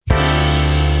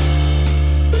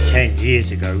10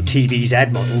 years ago, TV's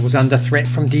ad model was under threat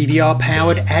from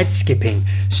DVR-powered ad skipping.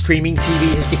 Streaming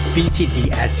TV has defeated the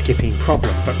ad skipping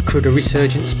problem, but could a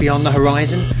resurgence be on the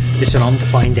horizon? Listen on to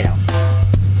find out.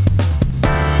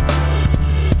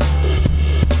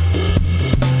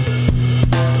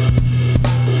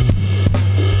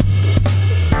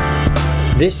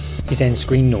 This is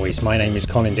nScreenNoise. My name is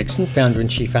Colin Dixon, founder and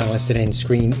chief analyst at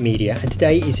nScreen Media, and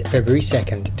today is February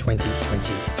 2nd,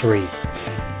 2023.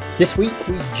 This week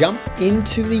we jump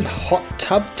into the hot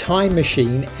tub time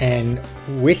machine and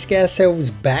whisk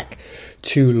ourselves back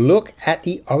to look at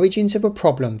the origins of a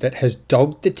problem that has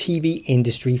dogged the TV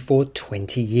industry for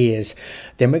 20 years.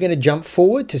 Then we're going to jump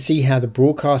forward to see how the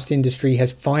broadcast industry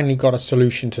has finally got a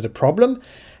solution to the problem.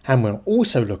 And we'll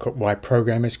also look at why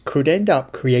programmers could end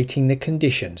up creating the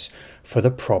conditions for the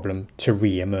problem to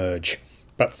re-emerge.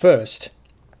 But first,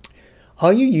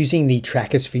 are you using the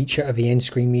trackers feature of the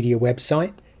nScreen Media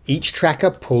website? Each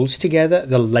tracker pulls together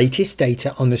the latest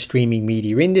data on the streaming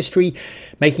media industry,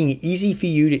 making it easy for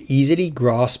you to easily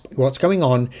grasp what's going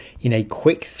on in a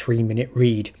quick 3-minute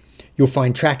read. You'll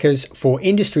find trackers for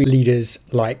industry leaders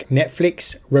like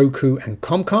Netflix, Roku, and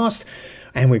Comcast,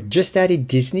 and we've just added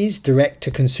Disney's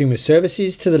direct-to-consumer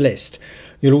services to the list.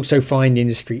 You'll also find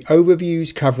industry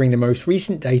overviews covering the most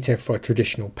recent data for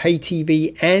traditional pay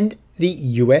TV and the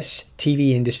US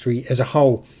TV industry as a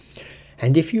whole.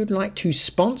 And if you'd like to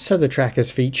sponsor the trackers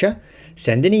feature,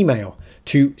 send an email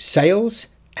to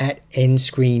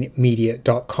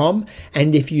sales@nscreenmedia.com.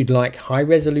 And if you'd like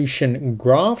high-resolution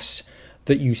graphs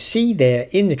that you see there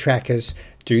in the trackers,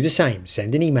 do the same.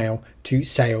 Send an email to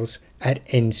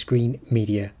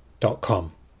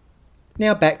sales@nscreenmedia.com.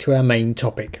 Now back to our main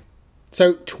topic.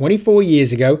 So 24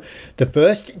 years ago, the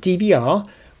first DVR,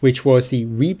 which was the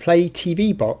Replay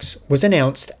TV box, was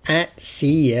announced at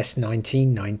CES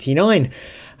 1999.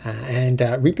 And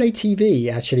Replay TV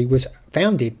actually was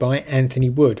founded by Anthony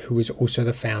Wood, who was also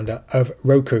the founder of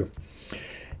Roku.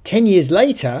 10 years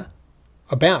later,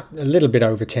 about a little bit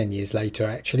over 10 years later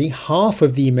actually, half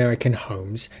of the American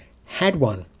homes had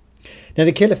one. Now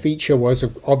the killer feature was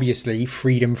obviously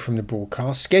freedom from the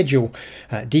broadcast schedule.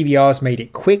 DVRs made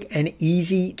it quick and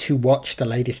easy to watch the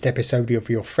latest episode of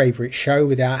your favourite show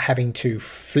without having to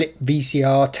flip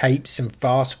VCR tapes and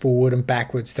fast forward and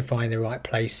backwards to find the right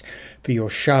place for your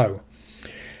show.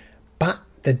 But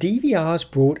the DVRs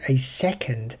brought a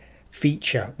second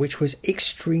feature which was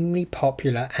extremely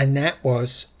popular, and that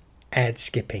was ad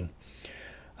skipping.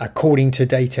 According to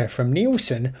data from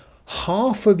Nielsen,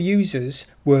 half of users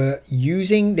were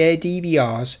using their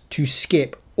DVRs to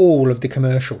skip all of the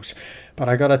commercials. But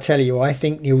I gotta tell you, I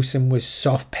think Nielsen was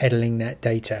soft peddling that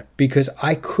data, because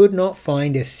I could not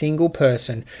find a single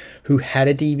person who had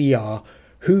a DVR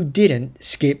who didn't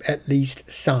skip at least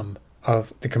some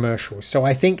of the commercials. So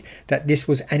I think that this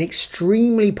was an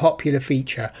extremely popular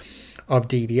feature of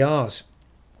DVRs.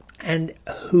 And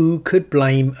who could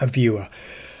blame a viewer?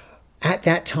 At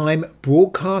that time,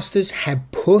 broadcasters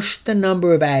had pushed the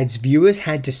number of ads viewers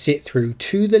had to sit through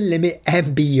to the limit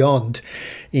and beyond.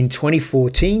 In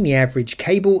 2014, the average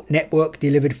cable network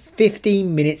delivered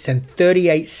 15 minutes and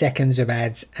 38 seconds of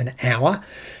ads an hour,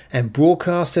 and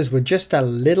broadcasters were just a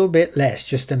little bit less,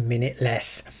 just a minute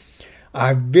less.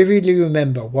 I vividly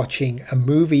remember watching a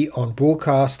movie on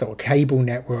broadcast or cable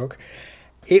network.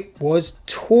 It was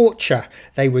torture.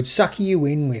 They would sucker you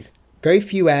in with very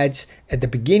few ads at the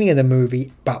beginning of the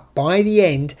movie, but by the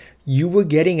end you were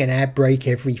getting an ad break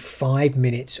every 5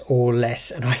 minutes or less.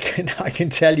 And I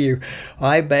can tell you,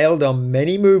 I bailed on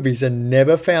many movies and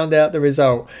never found out the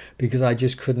result because I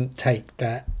just couldn't take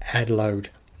that ad load.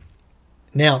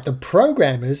 Now, the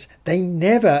programmers, they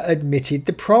never admitted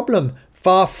the problem.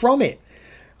 Far from it.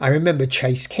 I remember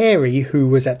Chase Carey, who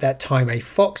was at that time a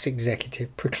Fox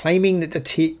executive, proclaiming that the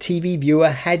TV viewer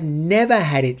had never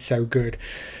had it so good.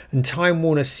 And Time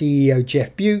Warner CEO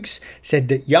Jeff Bukes said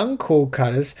that young cord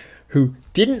cutters who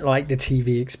didn't like the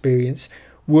TV experience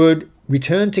would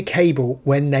return to cable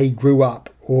when they grew up,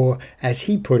 or as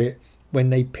he put it, when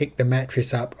they picked the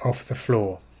mattress up off the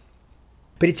floor.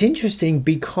 But it's interesting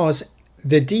because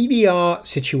the DVR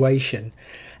situation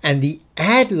and the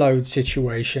ad load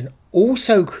situation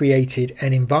also created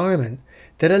an environment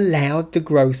that allowed the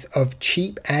growth of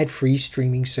cheap ad-free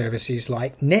streaming services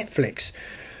like Netflix.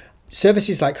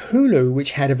 Services like Hulu,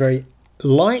 which had a very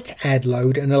light ad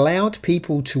load and allowed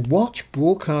people to watch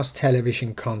broadcast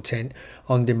television content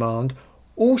on demand,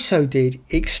 also did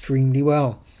extremely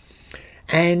well.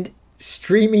 And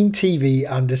streaming TV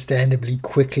understandably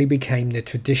quickly became the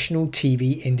traditional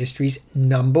TV industry's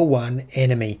number one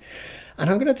enemy. And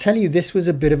I'm going to tell you, this was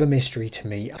a bit of a mystery to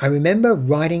me. I remember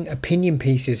writing opinion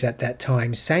pieces at that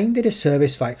time saying that a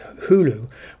service like Hulu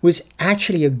was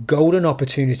actually a golden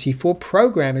opportunity for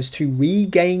programmers to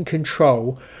regain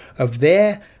control of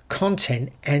their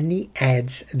content and the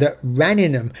ads that ran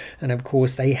in them. And of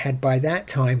course, they had by that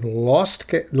time lost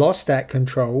that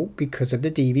control because of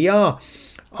the DVR.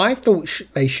 I thought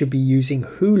they should be using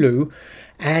Hulu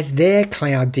as their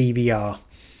cloud DVR.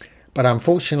 But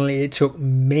unfortunately, it took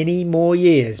many more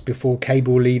years before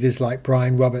cable leaders like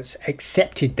Brian Roberts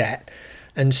accepted that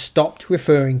and stopped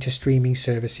referring to streaming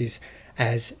services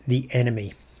as the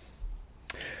enemy.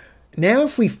 Now,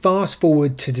 if we fast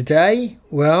forward to today,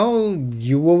 well,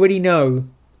 you already know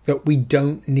that we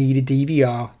don't need a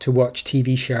DVR to watch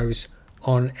TV shows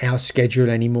on our schedule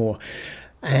anymore.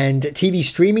 And TV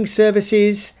streaming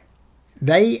services,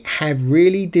 they have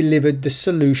really delivered the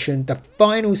solution, the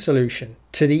final solution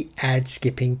to the ad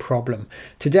skipping problem.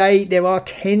 Today, there are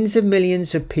tens of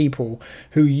millions of people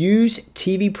who use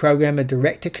TV programmer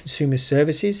direct-to-consumer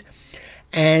services,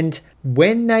 and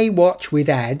when they watch with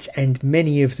ads, and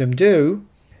many of them do,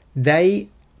 they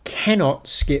cannot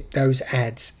skip those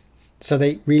ads. So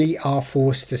they really are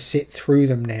forced to sit through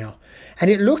them now.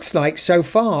 And it looks like so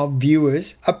far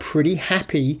viewers are pretty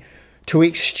happy to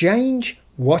exchange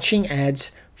watching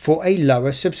ads for a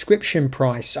lower subscription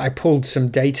price. I pulled some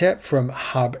data from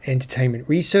Hub Entertainment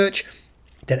Research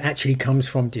that actually comes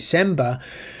from December,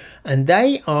 and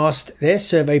they asked their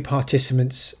survey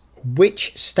participants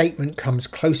which statement comes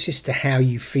closest to how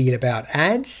you feel about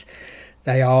ads.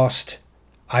 They asked,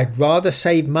 I'd rather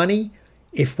save money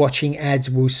if watching ads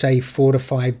will save $4 to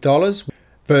 $5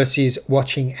 versus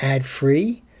watching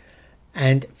ad-free,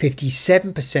 and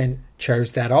 57%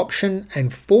 chose that option, and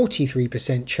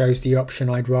 43% chose the option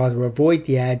I'd rather avoid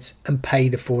the ads and pay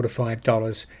the $4 to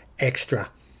 $5 extra.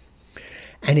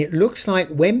 And it looks like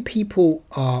when people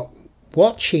are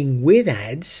watching with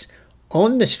ads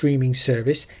on the streaming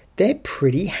service, they're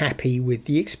pretty happy with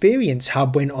the experience.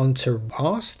 Hub went on to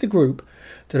ask the group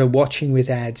that are watching with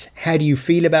ads, how do you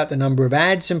feel about the number of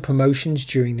ads and promotions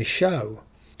during the show?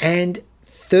 And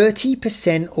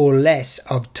 30% or less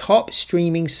of top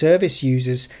streaming service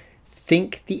users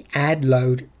think the ad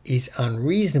load is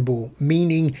unreasonable,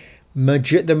 meaning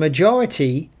the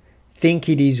majority think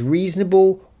it is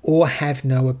reasonable or have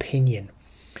no opinion,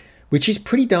 which is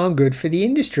pretty darn good for the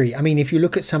industry. I mean, if you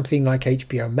look at something like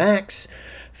HBO Max,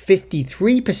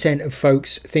 53% of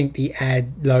folks think the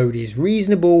ad load is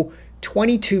reasonable,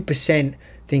 22%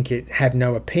 think it have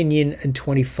no opinion, and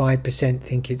 25%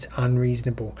 think it's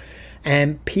unreasonable.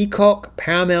 And Peacock,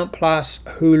 Paramount Plus,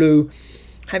 Hulu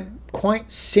have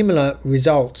quite similar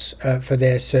results for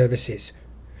their services.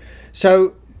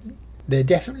 So there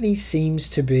definitely seems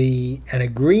to be an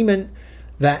agreement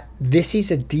that this is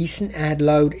a decent ad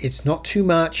load. It's not too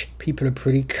much. People are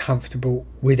pretty comfortable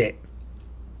with it.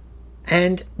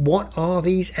 And what are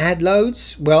these ad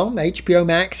loads? Well, HBO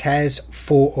Max has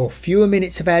 4 or fewer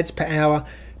minutes of ads per hour.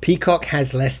 Peacock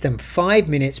has less than 5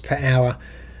 minutes per hour.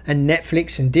 And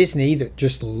Netflix and Disney, that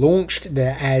just launched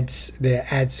their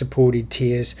ad-supported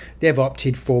tiers, they've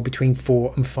opted for between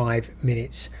 4 and 5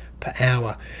 minutes per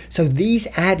hour. So these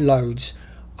ad loads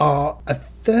are a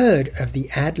third of the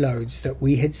ad loads that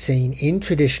we had seen in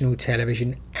traditional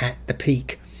television at the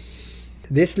peak.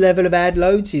 This level of ad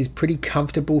loads is pretty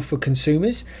comfortable for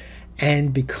consumers,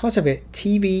 and because of it,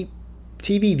 TV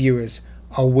viewers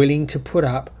are willing to put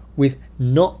up with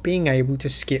not being able to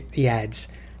skip the ads.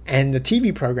 And the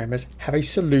TV programmers have a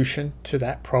solution to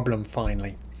that problem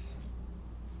finally.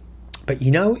 But you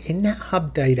know, in that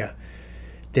Hub data,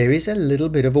 there is a little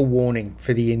bit of a warning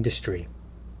for the industry.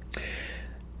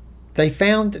 They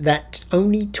found that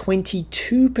only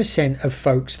 22% of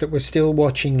folks that were still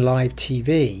watching live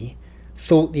TV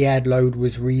thought the ad load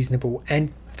was reasonable,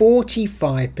 and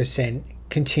 45%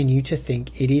 continue to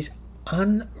think it is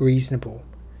unreasonable.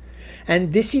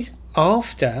 And this is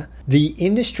after the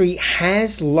industry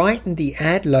has lightened the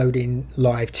ad load in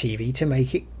live TV to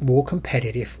make it more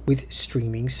competitive with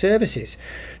streaming services.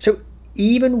 So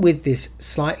even with this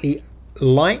slightly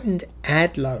lightened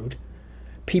ad load,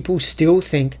 people still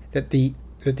think that the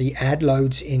ad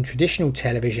loads in traditional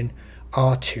television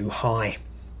are too high.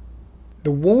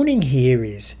 The warning here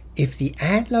is, if the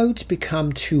ad loads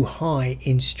become too high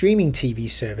in streaming TV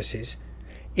services,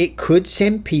 it could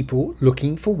send people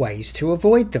looking for ways to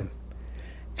avoid them.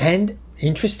 And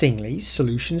interestingly,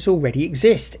 solutions already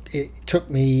exist. It took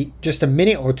me just a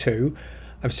minute or two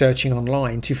of searching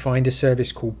online to find a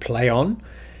service called Play On.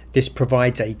 This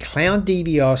provides a cloud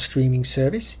DVR streaming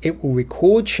service. It will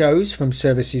record shows from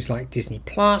services like Disney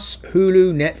Plus,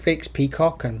 Hulu, Netflix,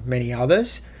 Peacock, and many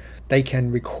others. they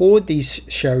can record these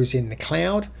shows in the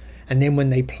cloud, and then when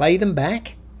they play them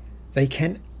back, they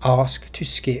can ask to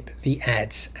skip the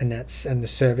ads, and the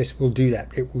service will do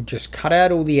that. It will just cut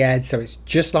out all the ads, so it's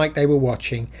just like they were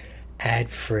watching,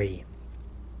 ad-free.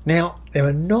 Now,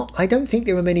 I don't think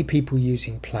there are many people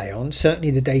using PlayOn.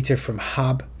 Certainly the data from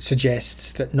Hub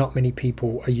suggests that not many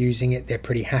people are using it. They're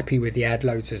pretty happy with the ad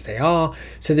loads as they are,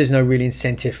 so there's no real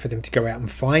incentive for them to go out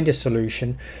and find a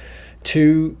solution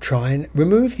to try and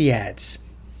remove the ads.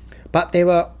 But there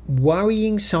are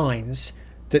worrying signs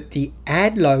that the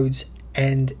ad loads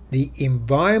and the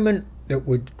environment that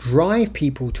would drive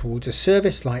people towards a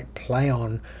service like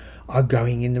PlayOn are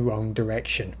going in the wrong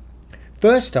direction.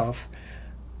 First off,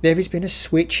 there has been a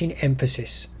switch in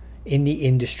emphasis in the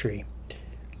industry.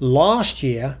 Last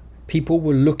year, people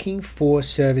were looking for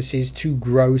services to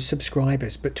grow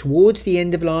subscribers, but towards the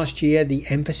end of last year, the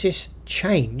emphasis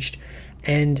changed,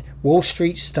 and Wall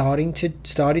Street started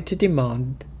to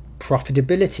demand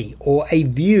profitability, or a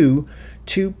view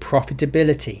to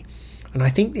profitability. And I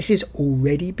think this has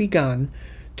already begun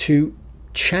to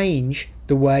change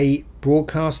the way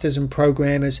broadcasters and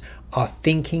programmers are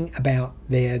thinking about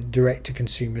their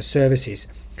direct-to-consumer services.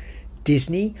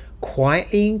 Disney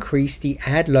quietly increased the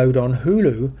ad load on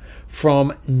Hulu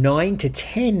from 9 to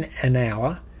 10 an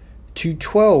hour to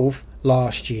 12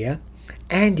 last year,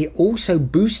 and it also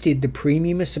boosted the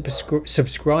premium a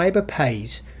subscriber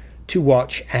pays to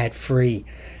watch ad-free,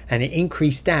 and it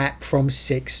increased that from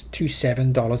 $6 to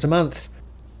 $7 a month.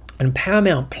 And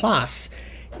Paramount Plus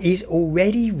is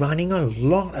already running a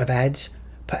lot of ads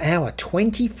per hour,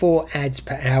 24 ads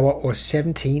per hour or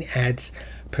 17 ads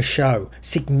per show,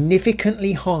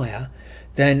 significantly higher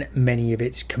than many of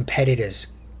its competitors.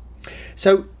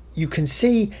 So you can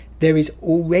see there is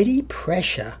already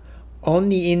pressure on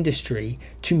the industry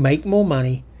to make more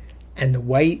money, and the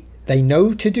way they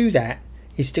know to do that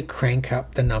is to crank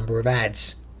up the number of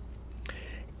ads.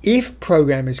 If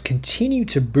programmers continue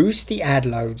to boost the ad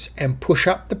loads and push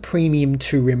up the premium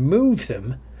to remove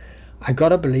them, I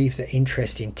gotta believe that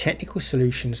interest in technical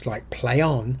solutions like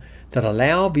PlayOn that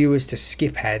allow viewers to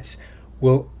skip ads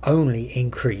will only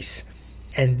increase.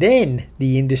 And then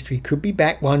the industry could be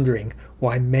back wondering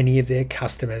why many of their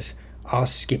customers are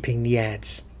skipping the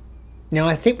ads. Now,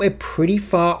 I think we're pretty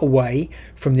far away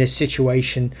from this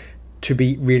situation to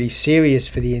be really serious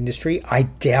for the industry. I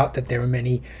doubt that there are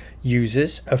many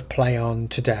users of PlayOn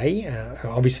today.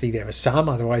 Obviously there are some,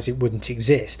 otherwise it wouldn't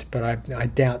exist, but I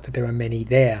doubt that there are many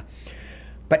there.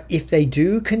 But if they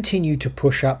do continue to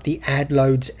push up the ad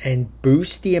loads and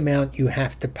boost the amount you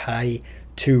have to pay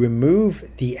to remove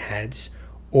the ads,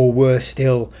 or worse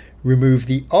still, remove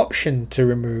the option to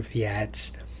remove the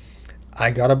ads, I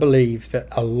gotta believe that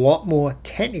a lot more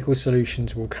technical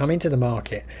solutions will come into the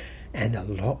market and a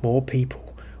lot more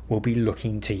people will be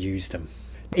looking to use them.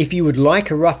 If you would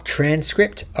like a rough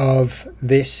transcript of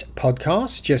this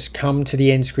podcast, just come to the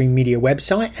nScreen Media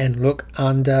website and look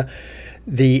under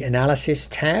the analysis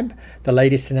tab, the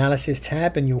latest analysis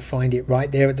tab, and you'll find it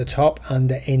right there at the top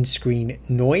under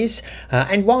nScreenNoise.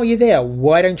 And while you're there,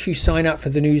 why don't you sign up for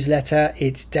the newsletter?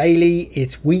 It's daily,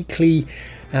 it's weekly,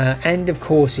 and of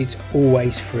course it's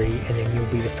always free, and then you'll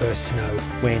be the first to know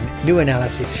when new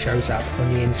analysis shows up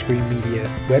on the nScreen Media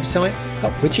website,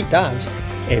 which it does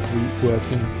every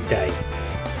working day.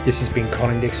 This has been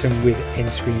Colin Dixon with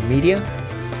nScreen Media.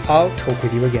 I'll talk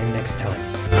with you again next time.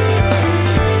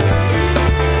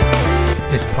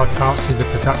 This podcast is a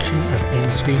production of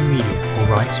nScreen Media, all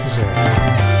rights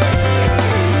reserved.